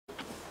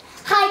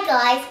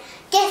guys,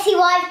 guess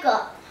who I've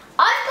got?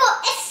 I've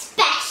got a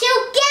special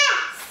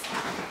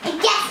guest.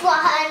 And guess what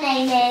her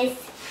name is?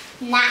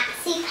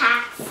 Natsy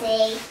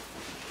Patsy.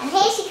 And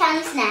here she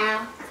comes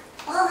now.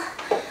 Oh,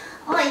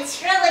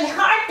 it's really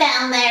hot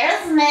down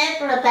there, isn't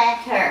it,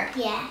 Rebecca?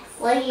 Yes.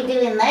 What are you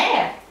doing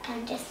there?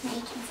 I'm just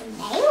making some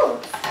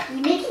nails. You're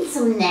making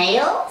some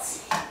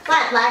nails?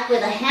 What, like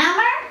with a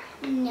hammer?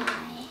 No,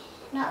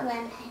 not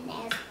them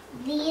nails.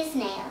 These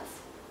nails.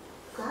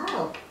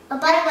 Oh. Oh,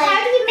 by the way,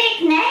 How do you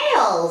make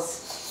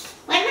nails?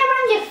 When they're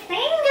on your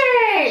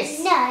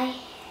fingers. no.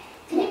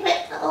 Can you put,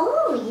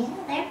 oh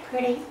yeah, they're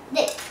pretty.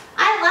 Look,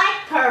 I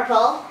like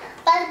purple.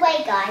 by the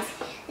way, guys,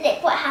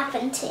 look what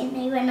happened to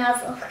me when I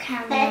was off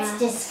camera. That's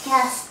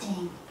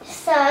disgusting.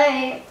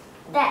 So,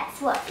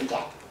 that's what we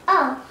get.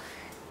 Oh.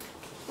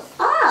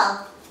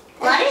 Oh,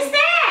 what is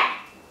that?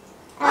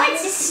 Oh,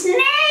 it's a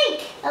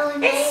snake. Oh,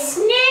 A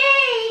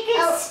snake.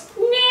 A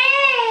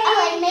snake.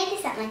 Oh, I made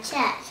this at my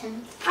church.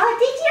 And Oh,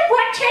 did you?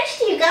 What church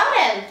do you go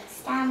to?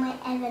 Stanway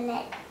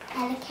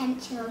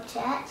Evangelical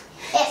Church.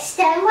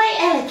 Stanway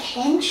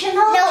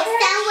Evangelical No, Church?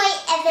 Stanway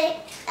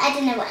I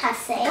don't know what how to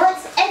say it.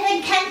 What's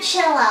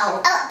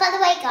Evangelical? Oh, by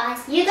the way, guys,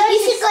 You go to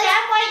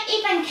Stanway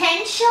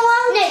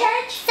Evangelical No,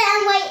 Church?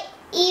 Stanway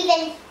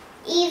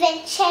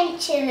Evangelical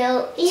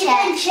Church.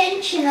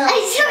 Evangelical.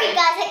 I'm sorry,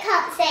 guys, I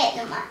can't say it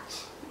that much.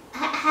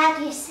 How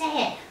do you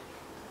say it?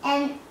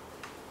 And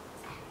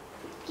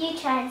you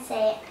try and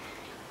say it.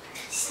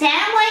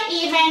 Stanway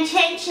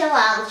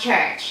Evangelical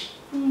Church.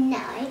 No,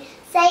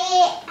 say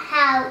it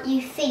how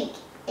you think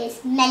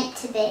it's meant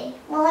to be.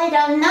 Well, I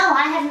don't know.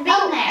 I haven't been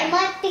It there.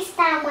 might be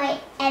Stanway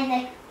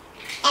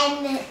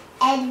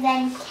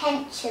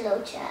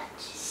Evangelical Church.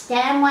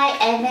 Stanway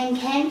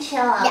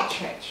Evangelical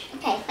Church.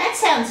 Okay, That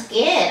sounds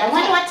good. I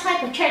wonder what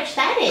type of church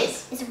that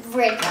is. it's a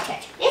really good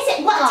church. Is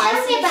it? What? Guys,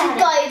 Tell me you about should it.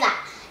 go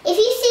that. If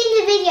you've seen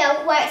the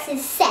video where it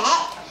says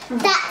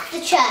set, that's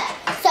the church.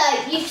 So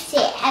you should see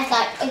it has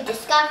like a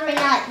discovery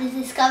night. The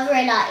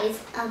discovery night is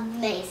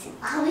amazing.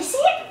 Oh, is it?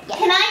 Yeah.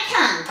 Can I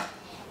come?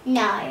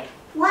 No,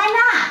 Why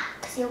not?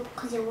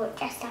 because you're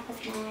dressed up as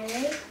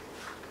Mary,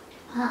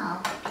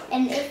 Oh.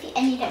 and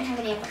you don't have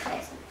any other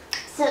clothes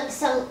on.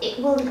 So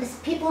will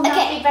people not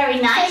Okay. be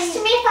very nice So-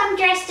 to me if I'm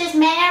dressed as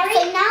Mary?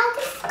 So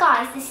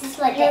now this is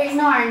like You're this.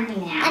 ignoring me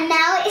now. And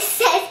now it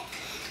says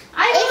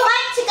I would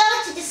like to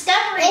go to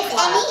Discovery if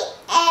Club.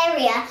 any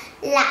area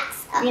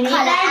lacks a You need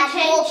colour that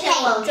and more change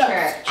paint your drops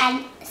church.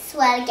 and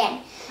swirl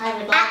again. I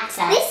would like At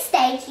that. this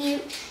stage,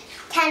 you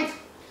can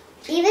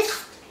either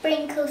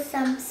sprinkle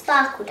some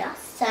sparkle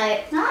dust. So,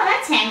 Oh,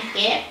 that sounds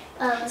good.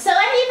 um, So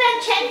at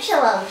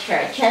Evangelical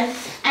Church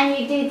and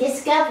you do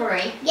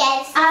Discovery.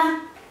 yes,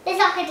 there's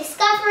like a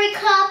discovery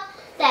club.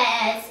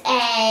 There's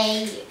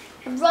a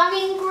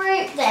running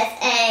group. There's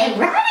A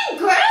running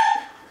group?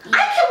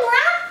 I can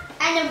run.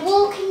 and a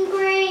walking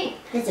group.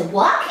 There's a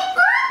walking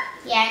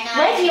group? Yeah,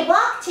 no. Where do you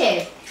walk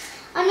to?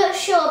 I'm not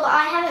sure, but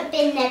I haven't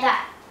been there. But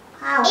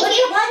Oh,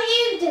 If what do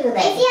you do if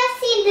then? you have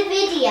seen the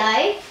video,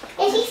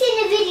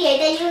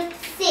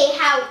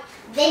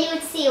 then you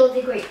would see all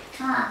the group.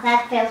 Ah,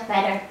 that feels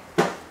better.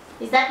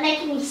 Is that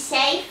making me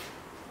safe?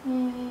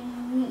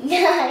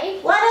 No.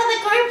 What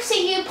other groups are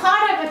you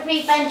part of at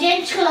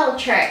Evangelical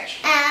Church?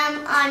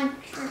 I'm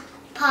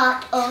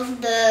part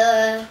of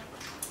the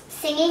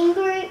singing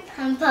group.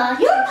 You're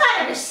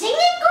part of a singing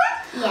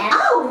group? Yeah.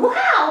 Oh,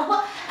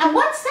 wow. And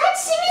what's that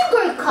singing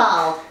group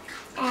called?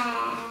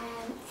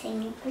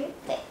 Singing group.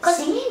 Because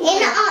Singing in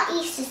group? our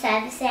Easter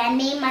service there,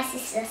 me and my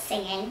sister are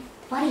singing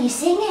What are you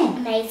singing?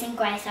 Amazing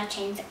Grace, Our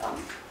Chains Are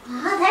Gone.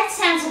 Oh, that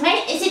sounds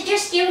amazing. Is it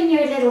just you and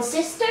your little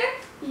sister?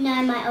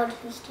 No, my older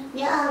sister.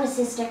 Your older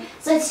sister.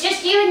 So it's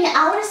just you and your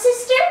older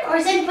sister? Or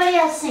is anybody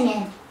else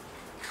singing?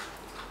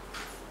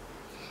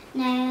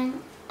 No.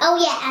 Oh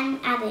yeah, and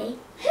Abby.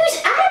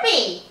 Who's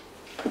Abby?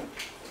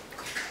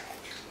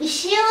 Is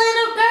she a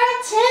little girl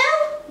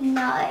too?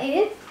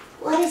 No.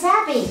 What is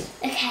Abby?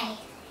 Okay.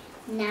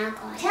 Now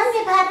guys. Tell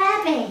me about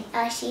Abby.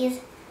 Oh, she is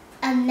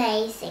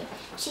amazing.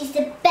 She's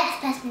the best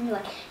person in the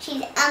world.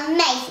 She's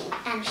amazing.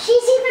 And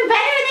She's even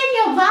better than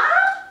your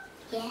mom?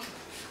 yeah.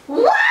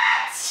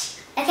 What?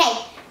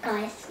 Okay,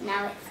 guys,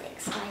 now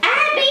it's exciting.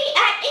 Abby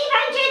at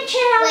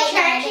Evangelical Wait,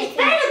 no, Church is it's-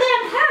 better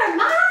than her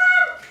mom?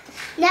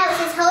 Now it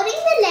says holding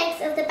the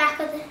legs of the back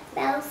of the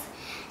bells.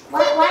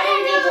 Why do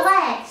you need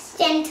legs?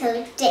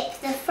 Gentle dip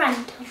the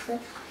front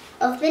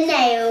of the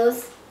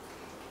nails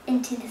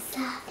into the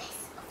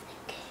surface of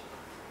the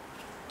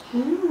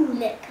goo.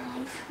 Look,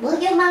 guys. Will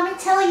your mommy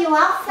tell you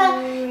off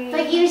for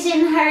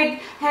using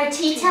her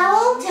tea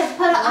towel to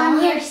put it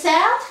on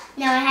yourself?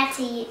 No, I had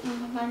to.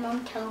 My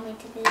mom told me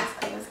to do this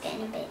because it was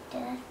getting a bit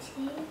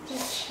dirty.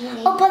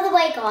 Oh, Oh, by the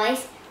way,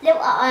 guys, look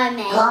what I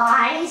made.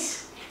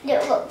 guys,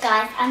 Look what,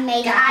 guys, I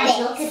made guys, this.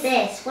 look at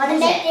this. What I is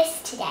made it?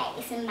 this today.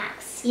 It's a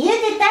mouse. You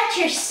did that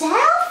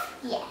yourself?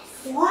 Yes.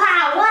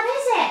 Wow, what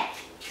is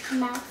it? A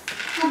mouse.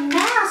 A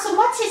mouse. And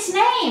what's its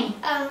name?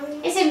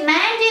 Is it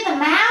Mandy the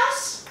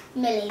mouse?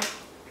 Millie.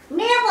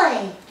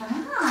 Millie.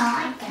 Oh,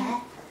 I like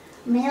that.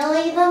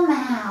 Millie the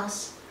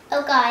mouse.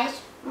 Oh, guys,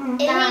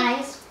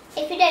 Guys.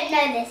 if you don't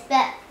know this,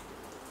 but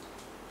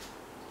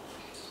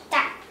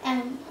that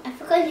I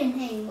forgot your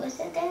name. What's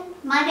it again?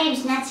 My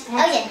name's Natsy Patsy.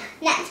 Oh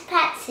yeah, Natsy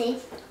Patsy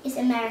is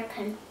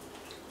American.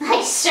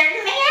 I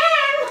certainly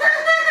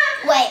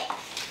am. Wait.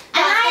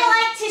 And I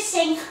like to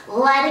sing,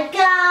 let it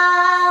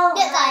go.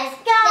 Look, guys,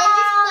 go. there's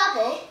this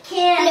bubble.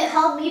 Can't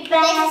hold me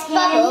back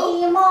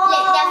anymore.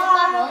 Look, there's a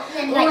bubble.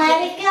 And then, like,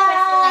 let it go.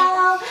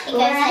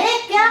 Let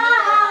it go.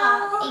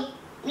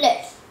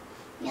 Look.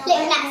 Look,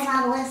 Look,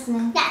 I'm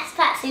listening. Natsy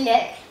Patsy,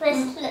 look.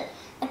 Look.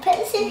 I put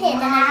this in here,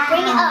 then I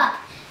bring it up.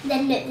 And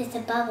then look, there's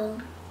a bubble.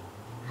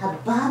 A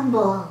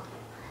bumble.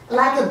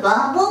 Like a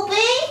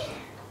bumblebee?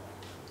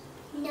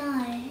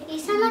 No, you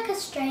sound like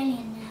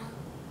Australian now.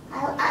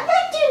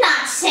 I do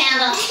not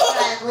sound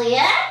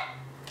Australian.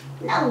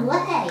 No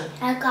way.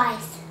 Oh,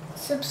 guys,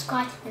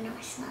 subscribe to the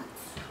Norris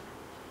Nuts.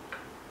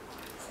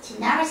 To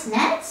Norris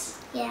Nuts?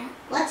 Yeah,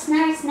 What's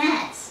Norris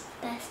Nuts?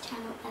 best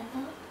channel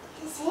ever.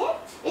 Is it?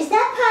 Is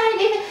that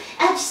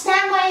part of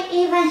Stanway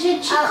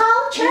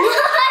Evangelical Church?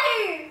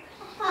 No!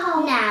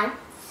 Oh. Now,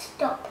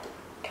 stop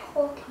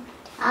talking.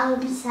 Oh,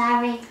 I'm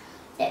sorry.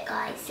 Look,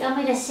 guys. Do you want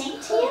me to sing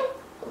to you?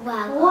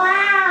 Wow.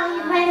 Wow,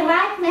 you made a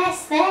right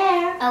mess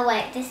there. Oh,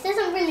 wait, this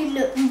doesn't really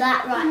look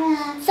that right.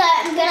 Yeah. So,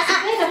 I'm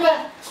going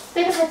to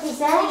Bit of a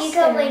disaster. So, you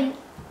go in.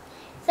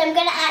 So, I'm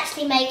going to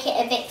actually make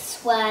it a bit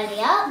swirly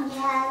up.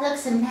 Yeah, it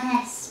looks a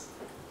mess.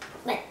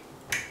 Wait.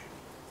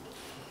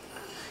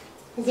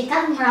 Has it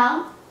gone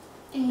wrong?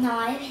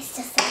 No, it's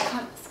just that I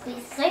can't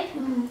squeeze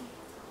through.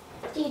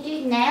 Do you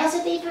do nails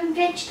at the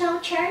Evangelical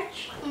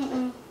Church?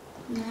 Mm-mm.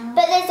 No.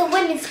 But there's a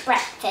women's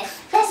breakfast.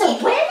 There's a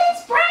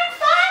women's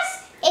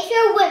breakfast? If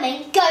you're a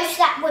woman, go to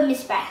that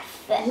women's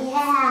breakfast.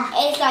 Yeah.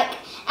 It's like,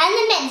 and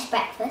the men's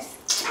breakfast.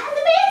 And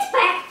the men's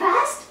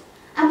breakfast?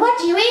 And what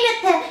do you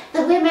eat at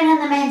the women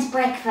and the men's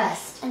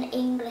breakfast? An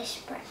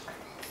English breakfast.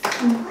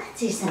 And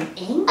what is an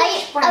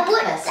English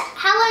breakfast?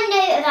 How I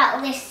know about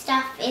all this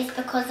stuff is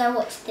because I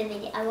watched the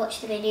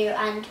video.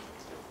 And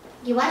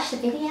You watched the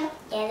video?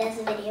 yeah, there's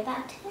a video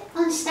about it.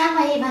 On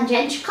Stanway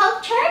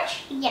Evangelical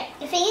Church? Yeah,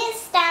 the thing is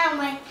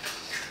Stanway,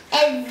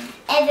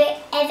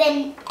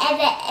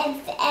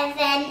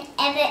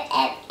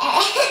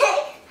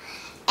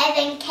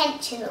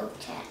 Evangelical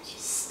Church.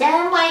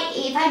 Stanway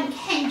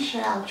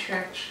Evangelical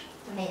Church.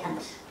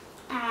 Brilliant.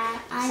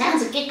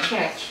 Sounds a good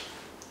church.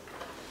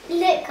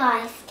 Look,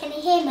 guys, can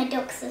you hear my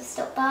dogs have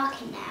stopped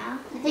barking now?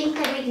 I think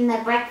they're eating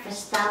their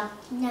breakfast though.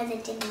 No, they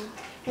didn't.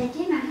 Their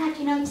dinner? How do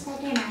you know it's their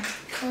dinner?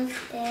 Because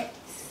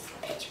it's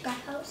pitch black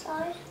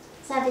outside.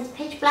 So if it's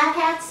pitch black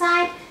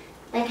outside,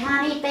 they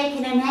can't eat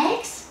bacon and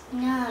eggs?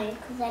 No,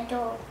 because they're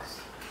dogs.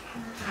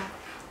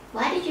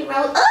 Why did you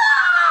roll?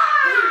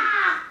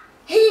 Ah!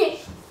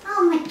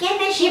 Oh my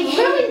goodness, you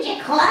ruined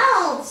your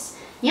clothes.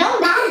 Your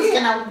mom's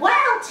gonna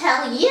well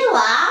tell you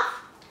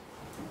off.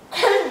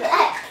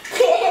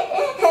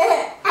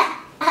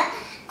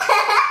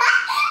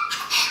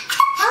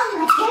 Oh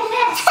my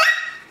goodness.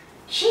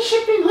 She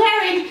should be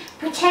wearing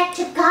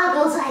protective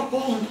goggles, I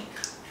think.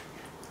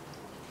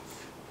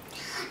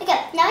 Okay,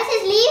 now it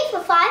says leave for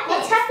 5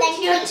 minutes. What's happened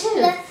to your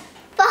tooth?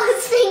 The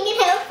false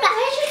fingernail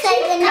Where's your so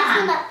tooth they knock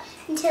gone? them up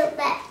until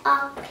there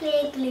are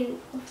clear glue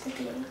of the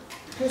glue.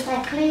 There's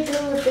that clear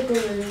glue with the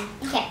glue.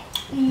 Okay,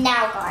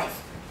 now guys,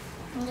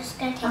 I'm just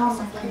going to take Oh this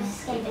my off. goodness,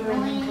 It's you're gonna be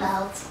ruining annoying.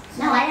 clothes.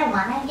 No, I don't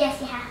want it.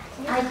 Yes, you have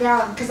to. I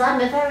don't, because I'm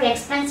a very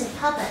expensive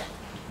puppet.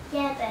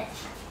 Yeah, but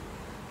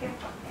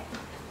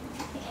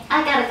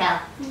I gotta go.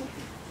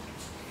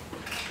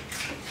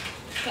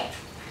 okay.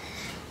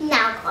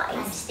 Now I'm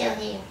guys, still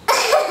here.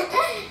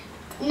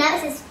 now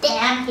it says dip,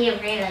 I'm here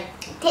really.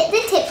 dip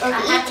the tip of I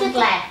have each to of the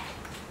play.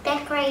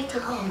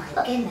 decorated. Oh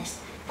my goodness,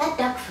 that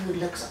duck food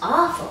looks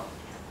awful.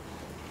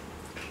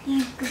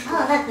 You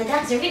Oh look, the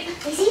ducks are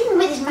he's eating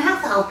with his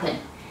mouth open.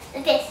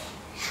 this.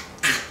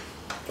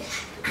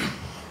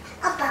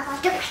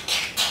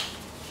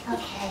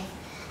 Okay.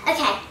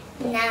 Okay,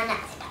 now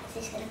Natsy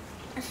Patsy's gonna.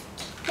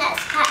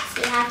 Natsy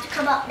Patsy, you have to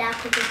come up now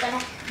because we're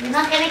gonna. You're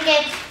not gonna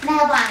get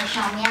nail varnish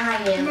on me, are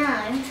you? No.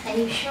 Are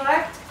you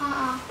sure?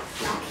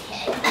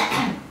 Okay.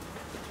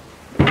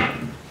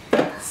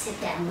 I'll sit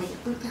down with your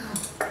boot on.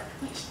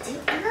 What you do?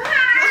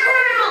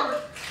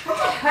 Ow!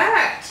 That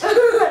hurt.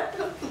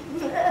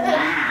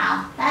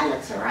 Wow, that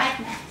looks a right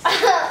mess.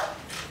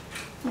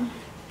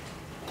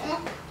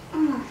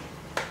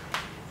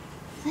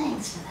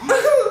 Thanks for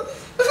that.